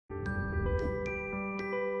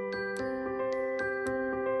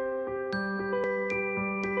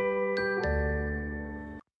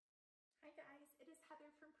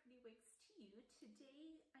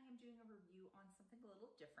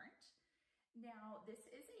Now, this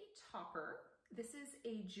is a topper. This is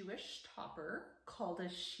a Jewish topper called a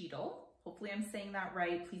Sheitel. Hopefully I'm saying that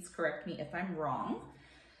right. Please correct me if I'm wrong.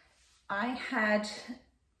 I had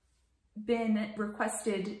been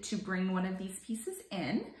requested to bring one of these pieces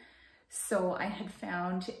in. So I had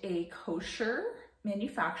found a kosher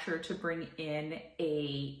manufacturer to bring in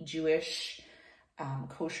a Jewish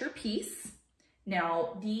kosher piece.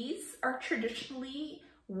 Now, these are traditionally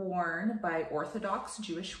worn by Orthodox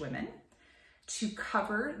Jewish women to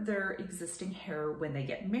cover their existing hair when they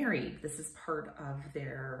get married. This is part of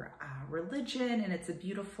their religion, and it's a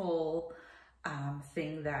beautiful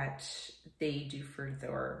thing that they do for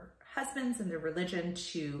their husbands and their religion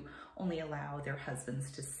to only allow their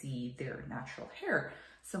husbands to see their natural hair.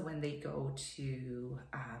 So when they go to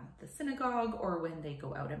the synagogue or when they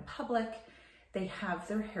go out in public, they have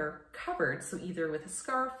their hair covered. So either with a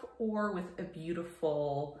scarf or with a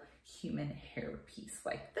beautiful human hair piece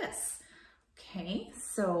like this. Okay,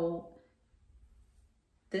 so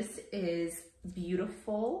this is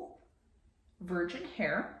beautiful virgin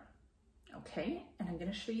hair. Okay, and I'm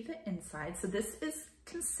gonna show you the inside. So this is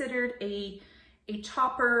considered a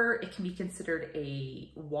topper. It can be considered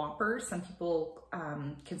a Whopper. Some people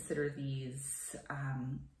consider these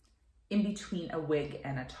in between a wig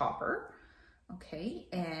and a topper. Okay,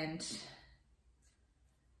 and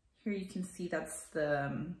here you can see that's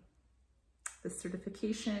the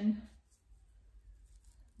certification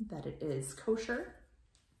that it is kosher.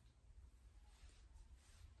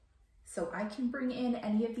 So I can bring in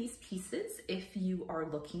any of these pieces if you are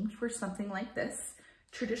looking for something like this.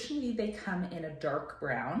 Traditionally, they come in a dark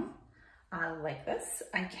brown like this.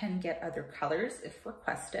 I can get other colors if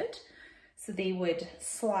requested. So they would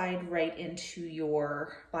slide right into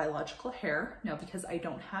your biological hair. Now, because I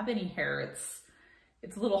don't have any hair,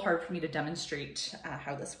 it's a little hard for me to demonstrate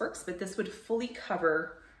how this works, but this would fully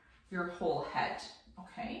cover your whole head,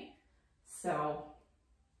 okay? So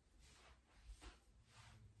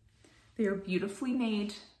they're beautifully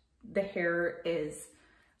made. The hair is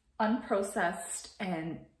unprocessed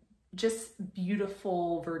and just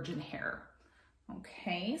beautiful virgin hair.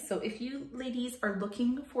 Okay, so if you ladies are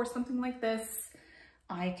looking for something like this,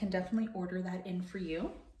 I can definitely order that in for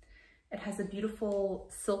you. It has a beautiful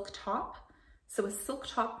silk top. So a silk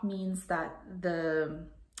top means that the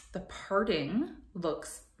parting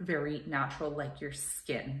looks very natural, like your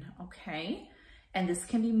skin, okay? And this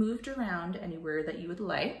can be moved around anywhere that you would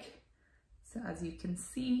like. So as you can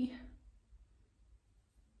see,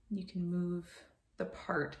 you can move the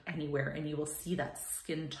part anywhere and you will see that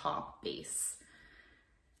skin top base.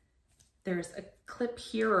 There's a clip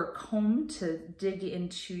here or comb to dig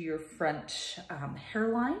into your front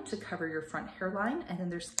hairline to cover your front hairline. And then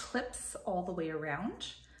there's clips all the way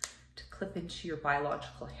around to clip into your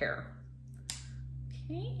biological hair.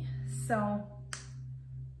 Okay, so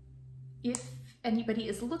if anybody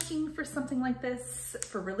is looking for something like this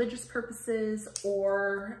for religious purposes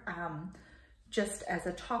or just as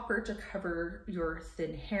a topper to cover your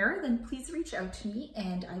thin hair, then please reach out to me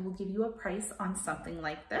and I will give you a price on something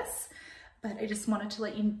like this. But I just wanted to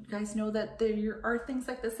let you guys know that there are things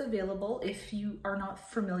like this available if you are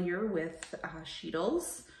not familiar with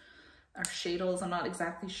Sheitels or Sheitels. I'm not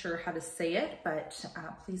exactly sure how to say it, but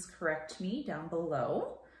please correct me down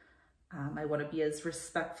below. I want to be as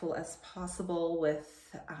respectful as possible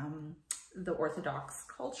with the Orthodox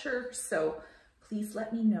culture. So please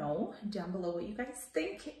let me know down below what you guys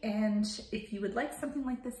think. And if you would like something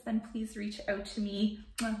like this, then please reach out to me.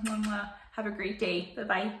 Have a great day.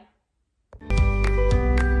 Bye-bye.